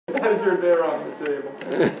because you're there on the table.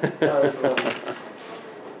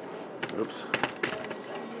 Oops.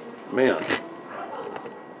 Man.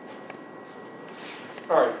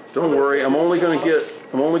 All right. Don't worry, I'm only gonna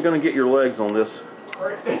get your legs on this.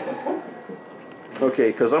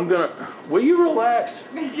 Okay, because I'm gonna. Will you relax?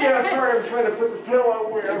 Yeah, sorry, I'm trying to put the pillow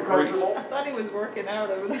where I'm comfortable. I thought he was working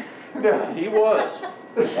out over there. Yeah, He was.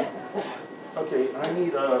 Okay, I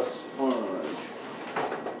need a sponge.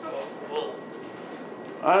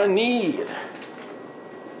 I need.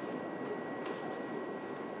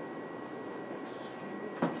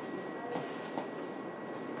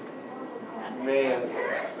 man,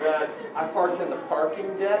 I parked in the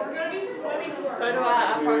parking deck. We're gonna be swimming to our. So do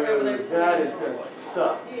I. I parked over there. Dude, that is gonna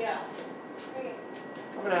suck. Yeah.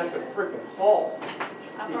 I'm gonna have to freaking haul.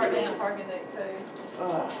 I parked in a parking deck too.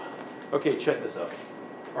 Okay, check this out.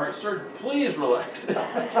 All right, sir, please relax. I'm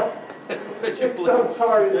so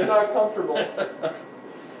sorry, it's not comfortable.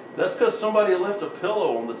 That's because somebody left a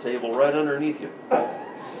pillow on the table right underneath you.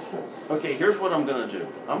 Okay, here's what I'm going to do.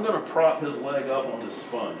 I'm going to prop his leg up on this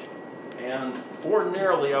sponge. And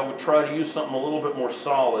ordinarily, I would try to use something a little bit more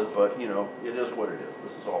solid, but, you know, it is what it is.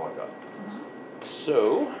 This is all I got.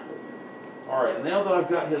 So, all right, now that I've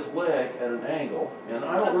got his leg at an angle, and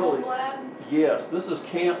I don't really... Yes, this is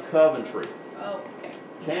Camp Coventry. Oh, okay.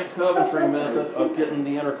 Camp Coventry method of getting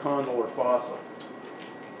the intercondylar fossa.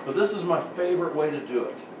 So this is my favorite way to do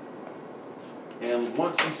it. And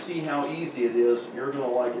once you see how easy it is, you're going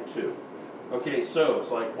to like it too. Okay, so it's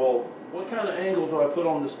like, well, what kind of angle do I put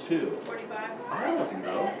on this tube? 45? I don't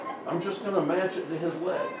know. I'm just going to match it to his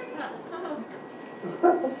leg.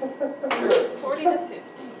 40 to 50.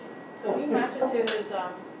 So you match it to his,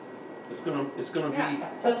 It's gonna be to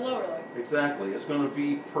the lower leg. exactly. It's going to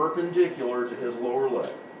be perpendicular to his lower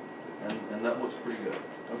leg, and that looks pretty good.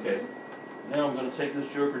 Okay. Now I'm going to take this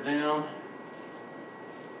joker down.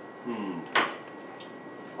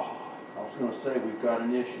 Oh, I was going to say we've got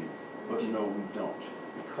an issue, but no, we don't,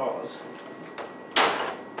 because.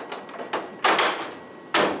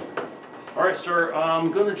 All right, sir.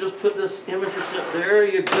 I'm going to just put this imager set. There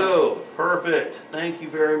you go. Perfect. Thank you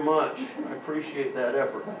very much. I appreciate that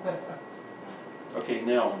effort. Okay,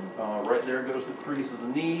 now right there goes the crease of the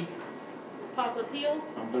knee. Popliteal.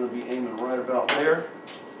 I'm going to be aiming right about there.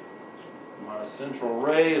 My central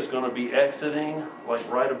ray is going to be exiting like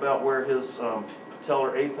right about where his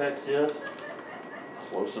patellar apex is.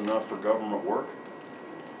 Close enough for government work.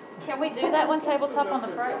 Can we do that one tabletop on the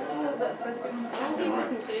front? Is that supposed to be on the I don't think we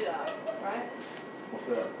can see that, right? What's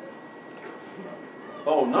that?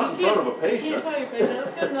 Oh, not in front of a You can't patient. tell your patient.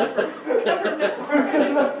 That's good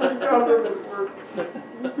enough for government work.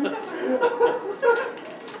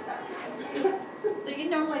 Do you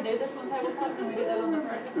normally do this one tabletop? Can we do that on the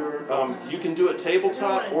front? You can do it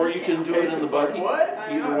tabletop or you can do it in the buggy.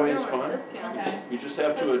 Either way is fine. Okay. You just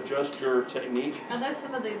have to adjust your technique. I know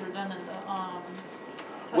some of these are done in the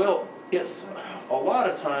Well, it's a lot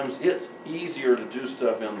of times it's easier to do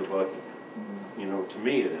stuff in the buggy. You know, to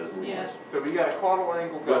me it is anyways. Yeah. So we got a caudal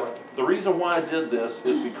angle going. But the reason why I did this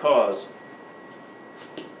is because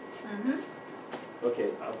okay,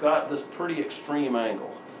 I've got this pretty extreme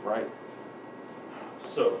angle, right?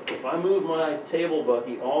 So if I move my table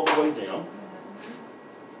bucky all the way down,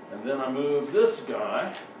 and then I move this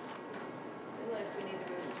guy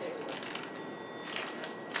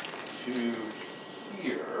to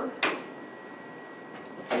here,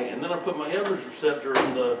 okay, and then I put my image receptor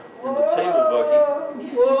in the table bucky.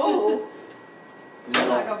 Whoa! And I'm then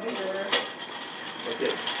not gonna be there.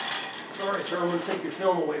 okay, sorry sir, I'm going to take your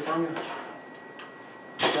film away from you.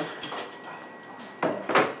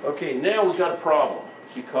 Okay, now we've got a problem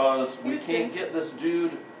because we can't get this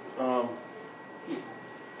dude here.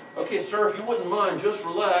 Okay, sir, if you wouldn't mind, just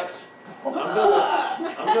relax. I'm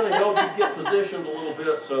gonna help you get positioned a little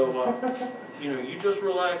bit. So, you know, you just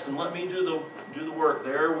relax and let me do the work.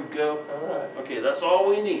 There we go. All right. Okay, that's all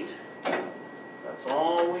we need. That's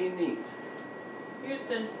all we need.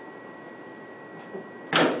 Houston.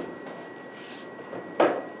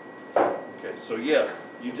 Okay, so yeah,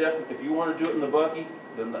 you definitely, if you want to do it in the buggy,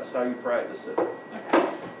 then that's how you practice it. Okay.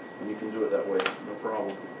 And you can do it that way, no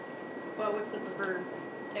problem. Well, what's the preferred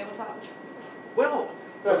tabletop? Well,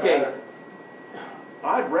 okay,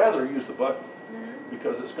 I'd rather use the buggy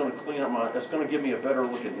because it's going to clean up it's going to give me a better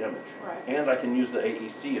looking image. Right. And I can use the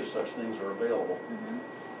AEC if such things are available.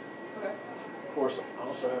 Okay. Of course, I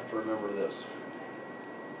also have to remember this.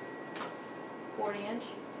 40-inch.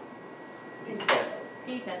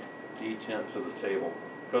 D10. D10 to the table.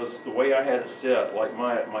 Because the way I had it set, like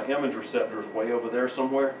my image receptor is way over there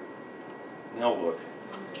somewhere. Now look.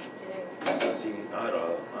 See,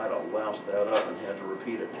 I'd have loused that up and had to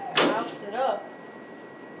repeat it. Loused it up.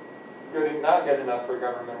 Good, not good enough for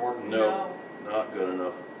government work. No, not good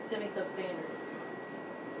enough. Semi-substandard.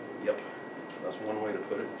 Yep, that's one way to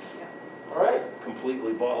put it. All right.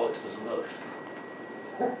 Completely bollocks is another.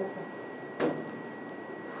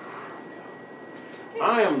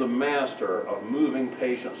 I am the master of moving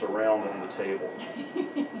patients around on the table.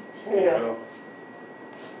 You Yeah. know?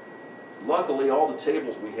 Luckily, all the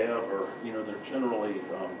tables we have are, they're generally,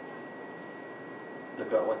 they've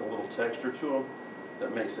got like a little texture to them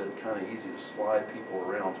that makes it kind of easy to slide people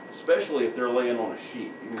around, especially if they're laying on a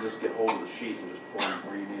sheet. You can just get hold of the sheet and just pull them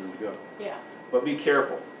where you need them to go. Yeah. But be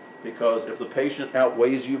careful, because if the patient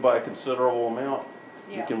outweighs you by a considerable amount,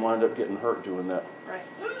 you Yeah. can wind up getting hurt doing that. Right.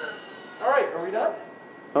 All right, are we done?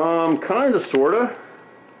 Kinda, sorta.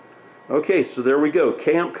 Okay, so there we go.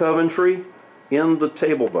 Camp Coventry in the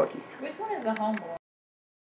table bucky. Which one is the homeboy?